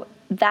 So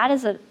that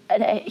is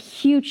a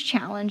huge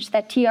challenge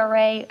that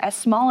TRA, as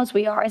small as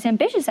we are, as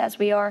ambitious as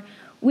we are,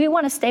 we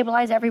want to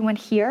stabilize everyone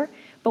here,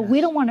 but we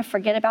don't want to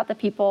forget about the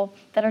people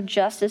that are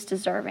just as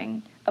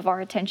deserving of our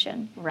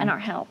attention Right. and our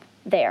help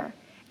there.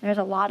 And there's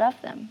a lot of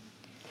them.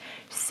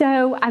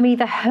 So, I mean,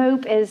 the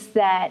hope is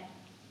that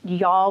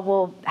y'all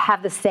will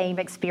have the same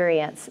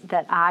experience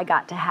that I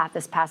got to have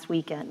this past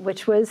weekend,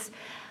 which was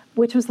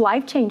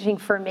life-changing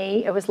for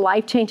me. It was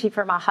life-changing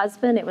for my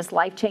husband. It was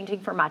life-changing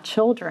for my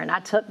children. I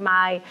took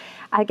my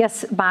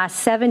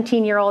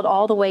 17-year-old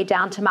all the way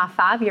down to my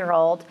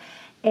 5-year-old,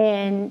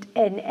 and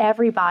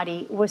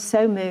everybody was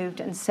so moved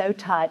and so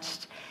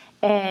touched.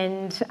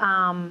 And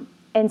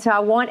so I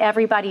want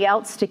everybody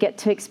else to get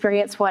to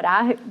experience what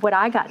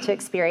I got to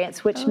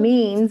experience, which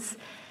means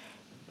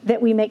that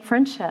we make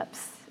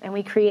friendships and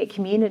we create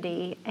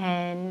community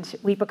and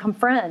we become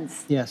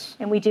friends. Yes.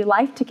 And we do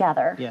life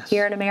together Yes.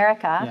 here in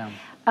America.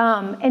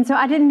 Yeah. And so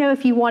I didn't know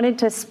if you wanted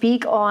to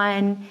speak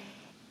on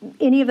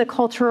any of the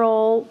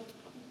cultural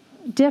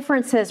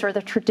differences or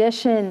the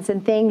traditions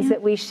and things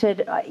that we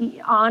should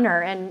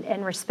honor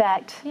and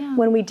respect Yeah.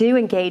 when we do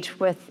engage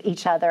with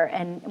each other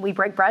and we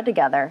break bread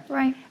together.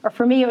 Right. Or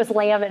for me, it was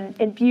lamb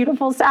and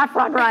beautiful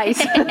saffron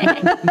rice.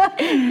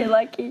 You're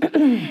lucky.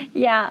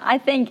 Yeah, I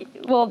think,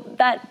 well,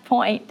 that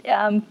point,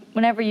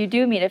 whenever you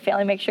do meet a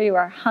family, make sure you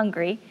are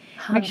hungry.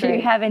 Make sure you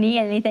Hungry. haven't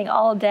eaten anything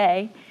all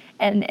day.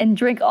 And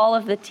drink all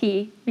of the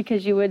tea,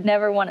 because you would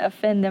never want to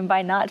offend them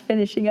by not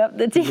finishing up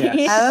the tea.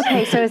 Yes.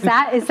 Okay, so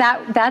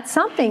that's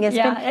something.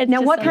 Yeah, it's now,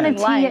 just what kind of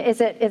tea something light. is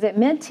it? Is it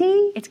mint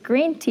tea? It's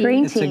green tea.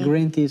 Green It's a tea.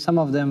 green tea. Some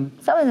of them,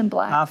 Some of them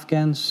black.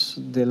 Afghans,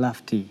 they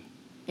love tea.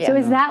 So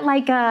is that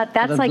like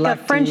that's The like a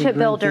black tea, friendship green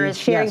builder tea, is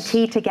sharing yes.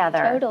 tea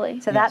together.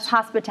 Totally. So that's Yes.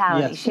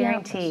 hospitality, Yes.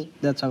 sharing Yeah. tea.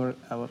 That's our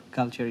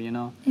culture, you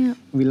know. Yeah.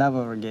 We love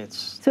our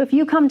gates. So if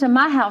you come to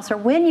my house or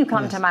when you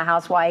come Yes. to my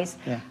house, Weiss,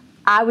 Yeah.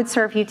 I would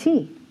serve you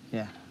tea.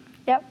 Yeah.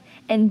 Yep.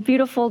 And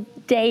beautiful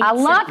dates I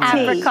love and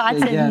tea.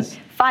 apricots Yes.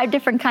 and 5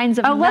 different kinds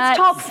of Oh, nuts. let's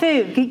talk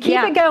food. Keep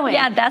Yeah. it going.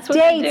 Yeah, that's what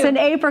we Dates do. and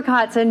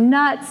apricots and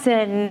nuts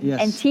and Yes.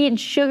 And tea and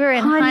sugar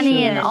and Honey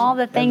honey and and all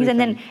the things. And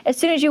then everything. as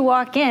soon as you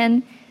walk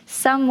in,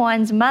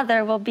 someone's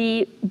mother will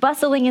be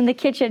bustling in the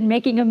kitchen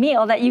making a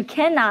meal that you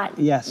cannot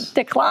Yes.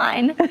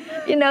 decline.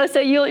 So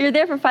you're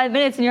there for 5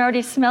 minutes and you're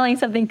already smelling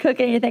something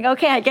cooking. And you think,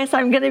 okay, I guess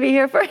I'm going to be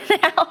here for an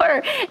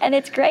hour, and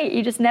it's great.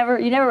 You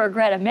never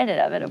regret a minute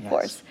of it, of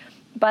course.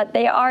 But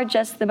they are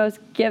just the most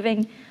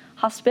giving,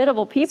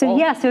 hospitable people.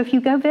 So if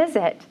you go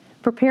visit,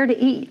 prepare to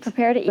eat.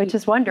 Prepare to eat. Which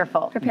is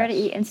wonderful. Prepare to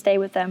eat and stay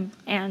with them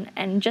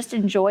and just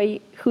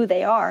enjoy who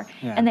they are.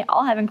 Yeah. And they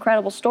all have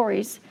incredible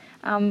stories.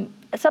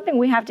 Something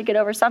we have to get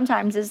over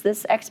sometimes is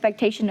this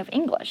expectation of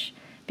English,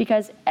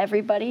 because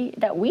everybody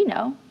that we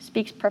know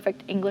speaks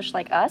perfect English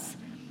like us.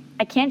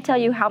 I can't tell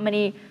you how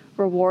many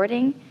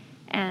rewarding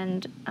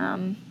and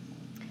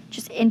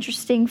just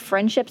interesting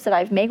friendships that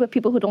I've made with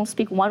people who don't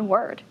speak one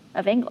word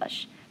of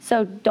English.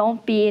 So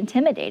don't be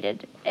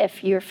intimidated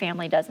if your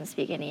family doesn't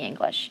speak any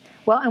English.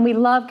 Well, and we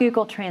love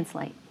Google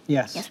Translate.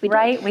 Yes. We do.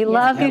 Right? We Yes.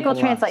 love Yeah. Google Lots.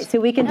 Translate. So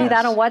we can do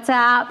that on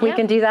WhatsApp. We Yeah.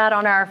 can do that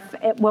on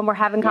when we're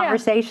having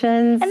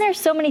conversations. And there's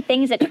so many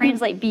things that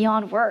translate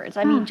beyond words.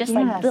 I mean, just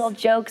like Yes. little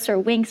jokes or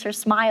winks or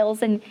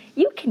smiles, and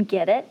you can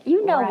get it.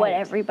 You know what Right.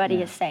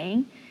 everybody is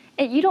saying.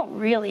 You don't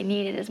really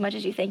need it as much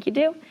as you think you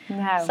do.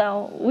 No.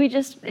 So we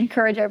just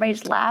encourage everybody to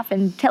just laugh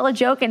and tell a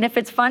joke. And if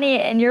it's funny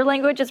in your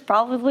language, it's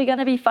probably going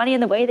to be funny in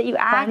the way that you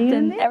act, Funny in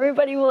and it.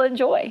 everybody will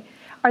enjoy.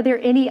 Are there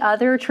any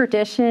other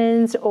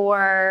traditions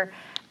or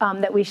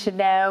that we should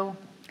know?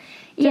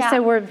 Just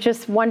so we're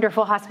just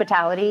wonderful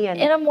hospitality. And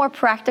In a more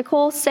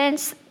practical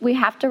sense, we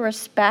have to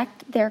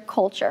respect their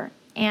culture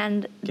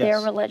and their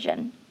Yes.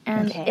 religion.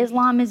 And Okay.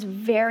 Islam is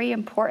very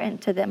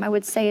important to them. I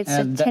would say it's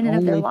And a the tenet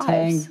of their only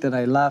thing lives. that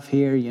I love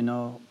here,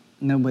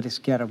 nobody's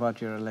scared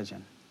about your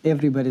religion.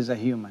 Everybody's a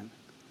human.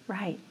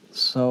 right.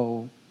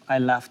 So I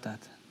love that.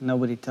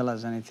 Nobody tell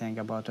us anything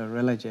about our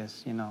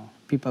religious,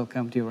 People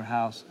come to your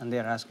house and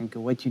they're asking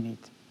you what you need.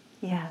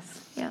 Yes.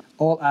 Yeah.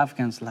 All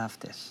Afghans love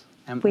this.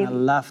 And We- I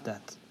love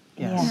that.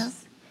 Yes.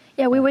 Yes.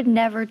 Yeah, we would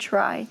never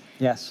try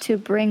Yes. to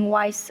bring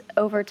Weiss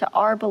over to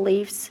our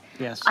beliefs.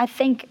 Yes. I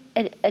think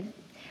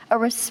a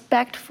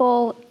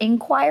respectful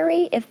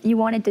inquiry, if you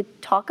wanted to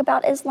talk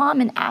about Islam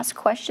and ask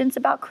questions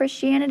about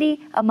Christianity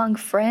among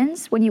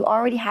friends, when you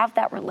already have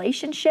that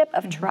relationship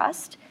of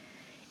trust,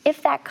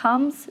 if that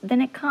comes,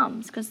 then it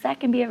comes, because that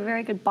can be a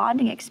very good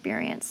bonding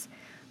experience.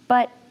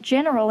 But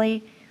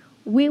generally,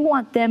 we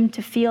want them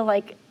to feel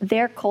like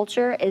their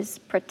culture is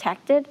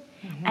protected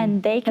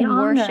and they can And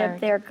worship honored.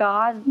 their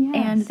God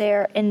and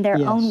Yes. in their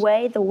own Yes.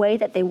 way, the way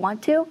that they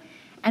want to.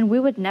 And we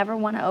would never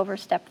want to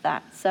overstep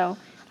that. So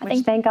I Which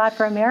think thank God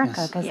for America,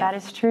 Yes. because Yeah. that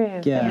is true.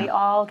 Yeah. That we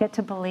all get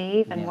to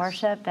believe and Yes.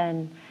 worship.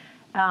 And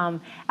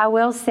I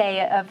will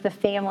say of the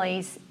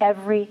families,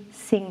 every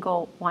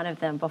single one of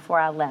them before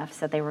I left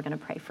said they were going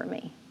to pray for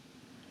me.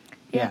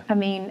 Yeah. I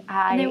mean,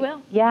 they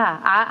will. Yeah,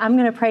 I'm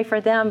going to pray for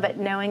them, but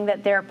knowing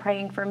that they're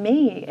praying for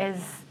me is,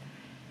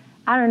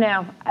 I don't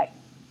know.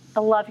 I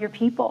love your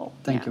people.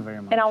 Thank you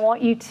very much. And I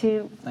want you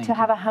to Thank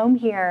have you. a home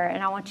here,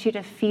 and I want you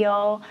to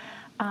feel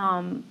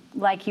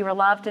like you are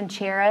loved and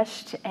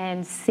cherished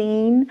and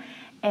seen,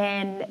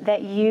 and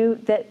that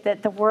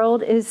the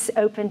world is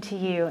open to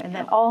you, and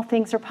that all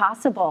things are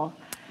possible.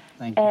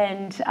 Thank you.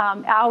 And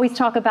I always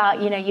talk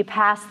about, you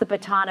pass the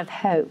baton of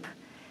hope.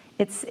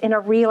 It's in a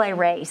relay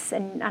race,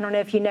 and I don't know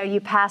if you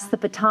pass the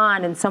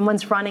baton and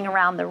someone's running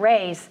around the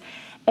race.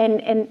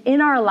 And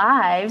in our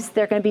lives,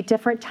 there are going to be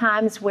different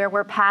times where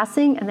we're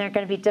passing, and there are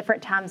going to be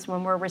different times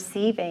when we're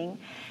receiving.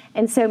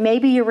 And so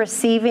maybe you're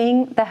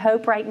receiving the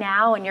hope right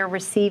now, and you're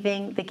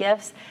receiving the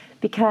gifts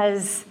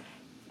because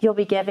you'll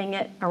be giving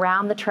it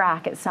around the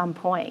track at some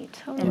point.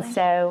 Totally. And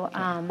so,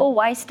 Well,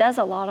 Weiss does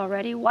a lot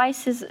already.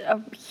 Weiss is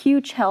a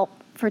huge help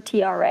for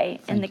TRA in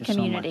Thank the you so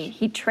community. much.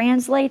 He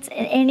translates at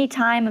any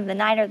time of the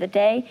night or the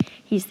day.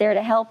 He's there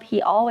to help. He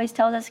always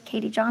tells us,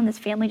 Katie, John, this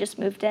family just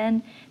moved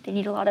in. They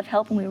need a lot of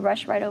help, and we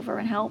rush right over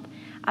and help.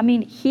 I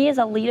mean, he is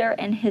a leader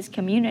in his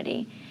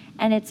community,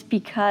 and it's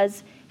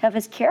because of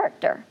his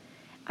character.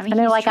 I mean, and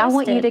they're he's like, I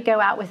want you trusted. to go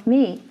out with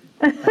me.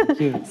 Thank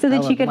you. So that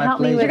was you can my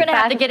help me with- You're pleasure. going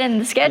to have to get in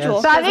the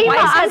schedule. Yes.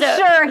 because But, I'm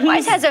sure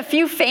Weiss he's- has a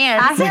few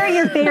fans. I hear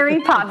you're very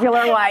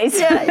popular, Weiss.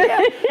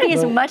 yeah. He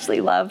is muchly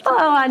loved. Oh,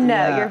 I know.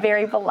 Yeah. You're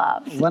very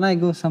beloved. When I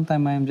go,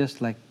 sometimes I'm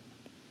just like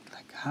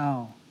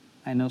how?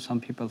 I know some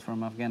people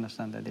from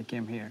Afghanistan that they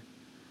came here.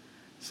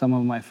 Some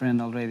of my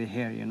friends already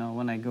here,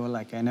 when I go,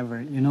 like I never,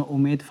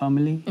 Umaid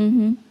family.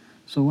 Mm-hmm.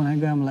 So when I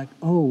go, I'm like,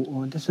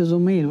 oh, this is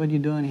Umaid. What are you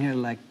doing here?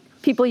 Like,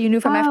 People you knew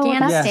from Oh, that's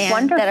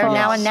Afghanistan that are wonderful.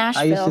 now in I used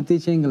to Nashville.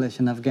 teach English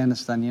in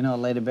Afghanistan, a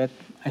little bit.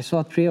 I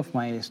saw 3 of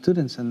my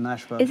students in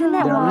Nashville. Isn't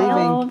that They're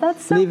wild? living,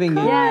 That's so living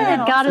good. in,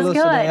 Yeah, God is close to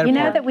the good. You know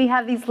airport. that we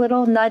have these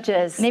little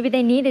nudges Maybe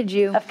they needed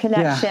you. of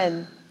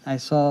connection. I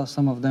saw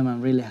some of them.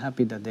 I'm really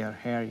happy that they are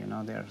here.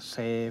 They're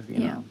safe. You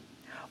Yeah. know.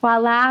 Well, I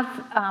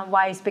laugh,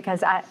 Weiss,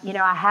 because I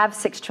have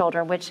 6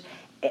 children, which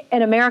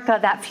in America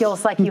that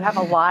feels like you have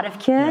a lot of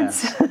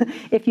kids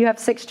if you have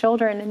 6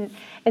 children,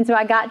 and so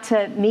I got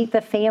to meet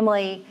the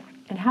family.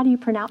 And how do you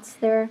pronounce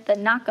their The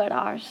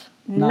Nakadars.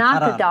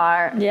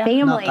 Nakadar Yeah.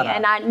 family? Nakadar.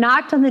 And I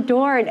knocked on the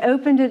door and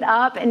opened it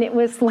up, and it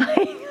was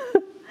like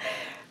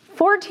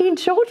 4 14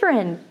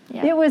 children.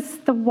 Yeah. It was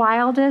the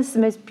wildest,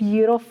 most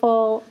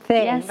beautiful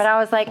thing. Yes. But I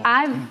was like,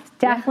 I've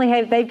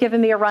definitely they've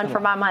given me a run for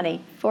my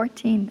money.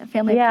 14, a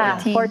family Yeah,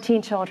 of 14.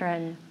 14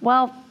 children.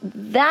 Well,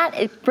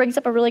 it brings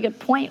up a really good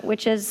point,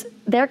 which is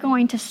they're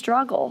going to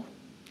struggle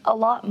a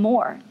lot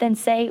more than,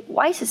 say,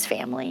 Weiss's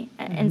family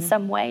in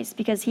some ways,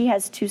 because he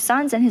has 2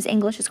 sons and his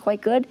English is quite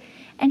good,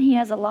 and he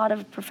has a lot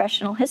of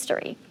professional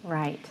history.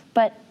 Right.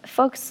 But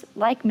folks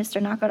like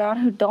Mr.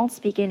 Nakarada, who don't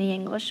speak any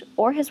English,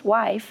 or his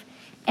wife,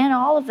 and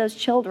all of those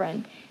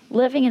children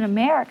living in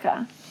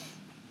America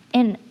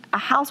in a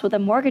house with a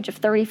mortgage of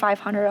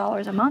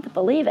 $3,500 a month,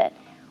 believe it,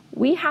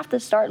 we have to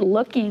start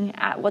looking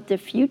at what the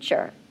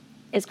future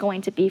is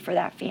going to be for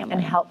that family.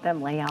 And help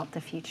them lay out the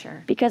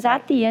future. Because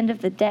at the end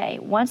of the day,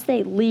 once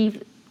they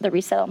leave the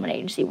resettlement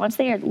agency, once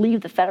they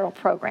leave the federal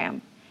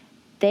program,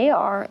 they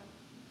are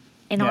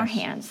in our Yes.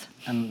 hands.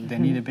 And they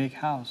need a big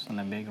house and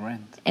a big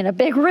rent. And a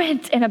big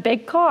rent, and a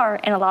big car,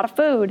 and a lot of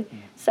food.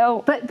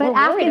 So, But we're worried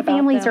Afghan about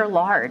families them. are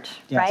large,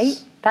 Yes.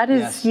 right? That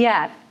is, Yes.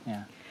 yeah.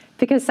 Yeah.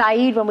 Because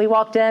Saeed, when we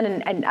walked in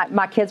and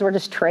my kids were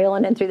just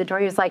trailing in through the door,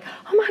 he was like,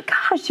 "Oh my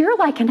gosh, you're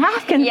like an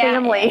Afghan Yeah,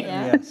 family."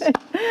 yeah. Yes.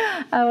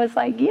 I was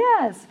like,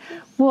 "Yes."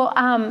 Well,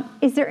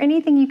 is there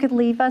anything you could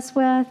leave us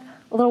with?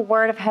 A little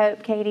word of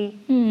hope, Katie?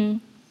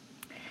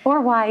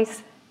 Or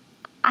Weiss?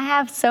 I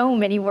have so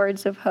many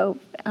words of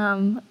hope.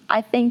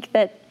 I think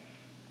that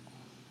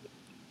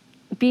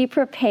be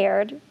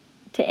prepared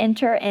to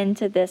enter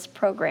into this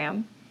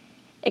program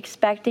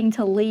expecting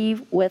to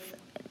leave with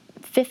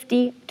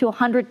 50 to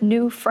 100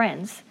 new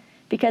friends,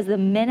 because the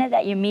minute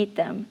that you meet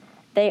them,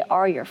 they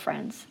are your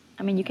friends.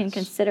 I mean, you can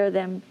consider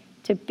them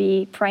to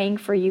be praying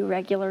for you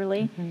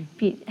regularly,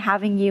 be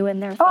having you in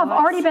their Oh, thoughts. I've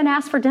already been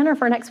asked for dinner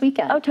for next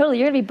weekend. Oh, totally.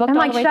 You're going to be booked I'm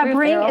all like, the way should I through,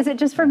 bring, Farrell. is it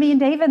just for me and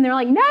David? And they're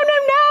like, no,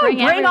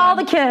 bring all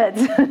the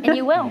kids. And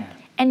you will.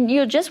 And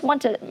you'll just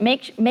want to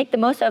make the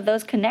most of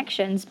those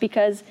connections,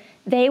 because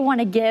they want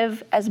to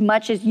give as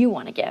much as you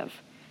want to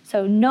give.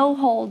 So no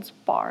holds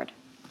barred,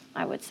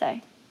 I would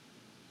say.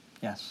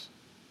 Yes.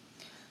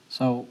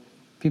 So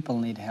people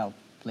need help,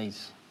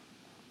 please.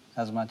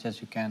 As much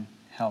as you can,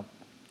 help.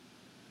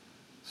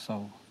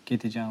 So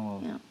Kitty John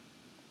will. Yeah.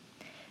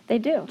 They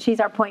do. She's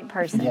our point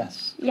person.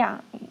 Yes. Yeah,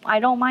 I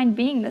don't mind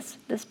being this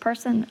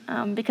person,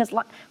 because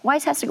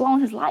Weiss has to go on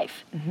with his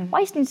life.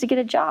 Weiss needs to get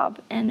a job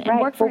and Right.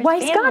 work for Well,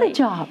 his Weiss got family. a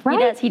job,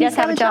 right? He does He's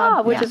have got a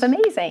job, which yes. is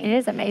amazing. It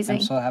is amazing.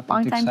 I'm so happy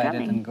Long to time excited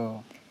coming. and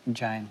go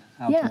join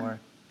out Yeah. to work.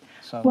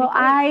 So Well,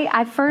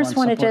 I first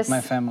want to support just my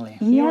family.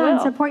 Yeah, will.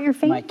 and support your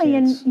My family,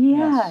 and kids,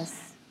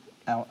 yes,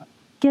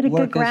 get a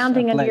work good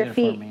grounding is a under your pleasure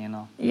feet. for me, you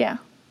know. Yeah,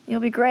 you'll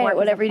be great Work at is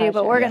a whatever you do, but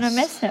pleasure. we're going to Yes.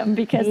 miss him,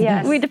 because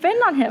Yes. we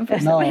depend on him for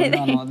so No, many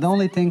no, things. no. The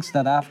only things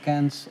that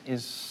Afghans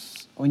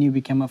is when you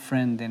become a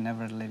friend, they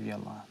never leave you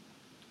alone.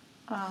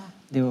 Oh.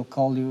 They will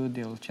call you,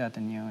 they will chat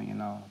on you, you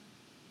know.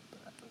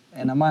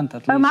 In a month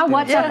at least. Oh, my they will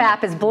WhatsApp say,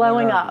 app is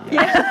blowing "Where up. are you?"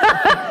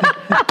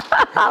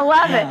 I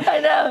love it. I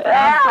know.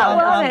 Yeah, I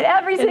love it.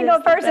 Every It single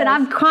is the person. best.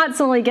 I'm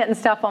constantly getting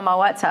stuff on my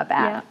WhatsApp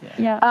Yeah, app.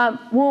 yeah.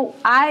 Well,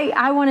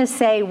 I want to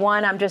say,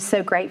 one, I'm just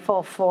so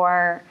grateful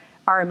for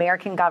our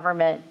American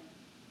government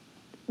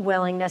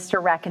willingness to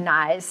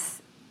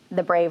recognize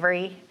the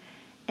bravery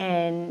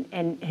and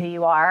who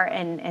you are,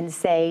 and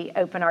say,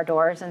 open our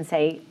doors and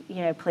say,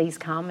 please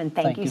come, and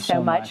thank you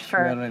so much for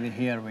We're already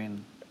here.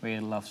 We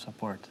love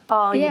support.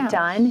 all Yeah. you've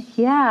done.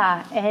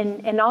 Yeah.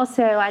 And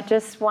also, I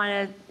just want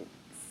to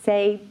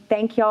say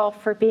thank y'all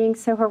for being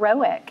so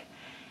heroic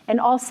and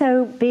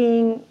also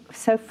being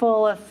so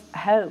full of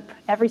hope.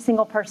 Every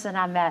single person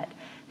I met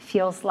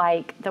feels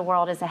like the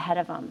world is ahead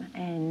of them.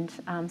 And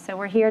so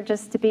we're here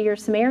just to be your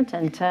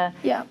Samaritan, to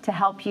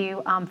help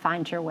you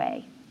find your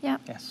way. Yeah.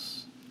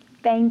 Yes.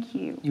 Thank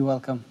you. You're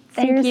welcome.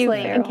 Thank you,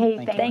 Seriously. Farrell. And Kate,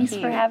 Thank you. Thanks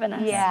you. for having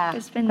us. Yeah.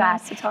 It's been Glad.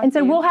 nice to talk And so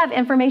to you. we'll have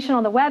information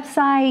on the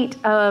website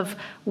of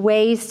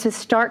ways to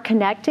start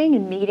connecting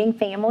and meeting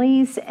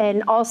families,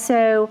 and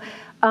also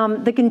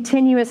the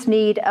continuous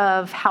need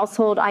of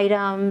household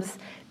items,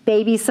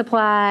 baby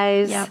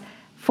supplies, Yep.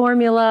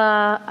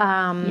 formula.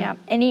 Yeah.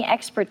 Any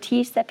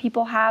expertise that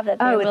people have that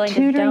they're Oh, willing to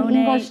tutoring, donate.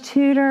 English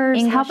tutors,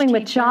 English helping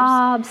with teachers,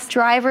 jobs,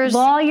 drivers,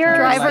 lawyers,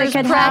 drivers that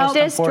could help.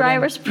 practice, Supporting.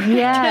 drivers practice.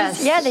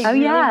 Yes. Yeah, they oh,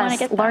 really yes. want to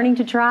get that. Learning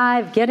to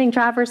drive, getting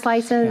driver's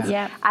license.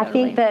 Yeah, I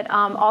think totally. that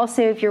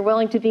also, if you're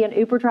willing to be an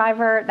Uber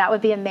driver, that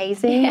would be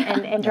amazing. Yeah.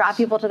 And drive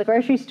people to the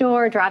grocery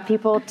store, drive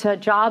people to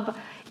job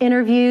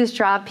interviews,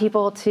 drive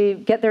people to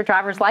get their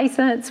driver's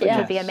license, which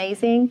would be Yes.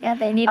 amazing. Yeah,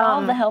 they need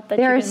all the help that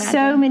there you are can so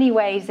imagine. many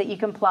ways that you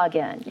can plug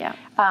in. Yeah.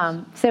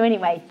 So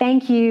anyway,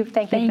 thank you.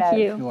 Thank you Thank both. you.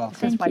 You're welcome.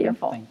 This was Thank you.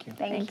 wonderful. Thank you.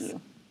 Thank Thanks.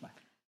 you.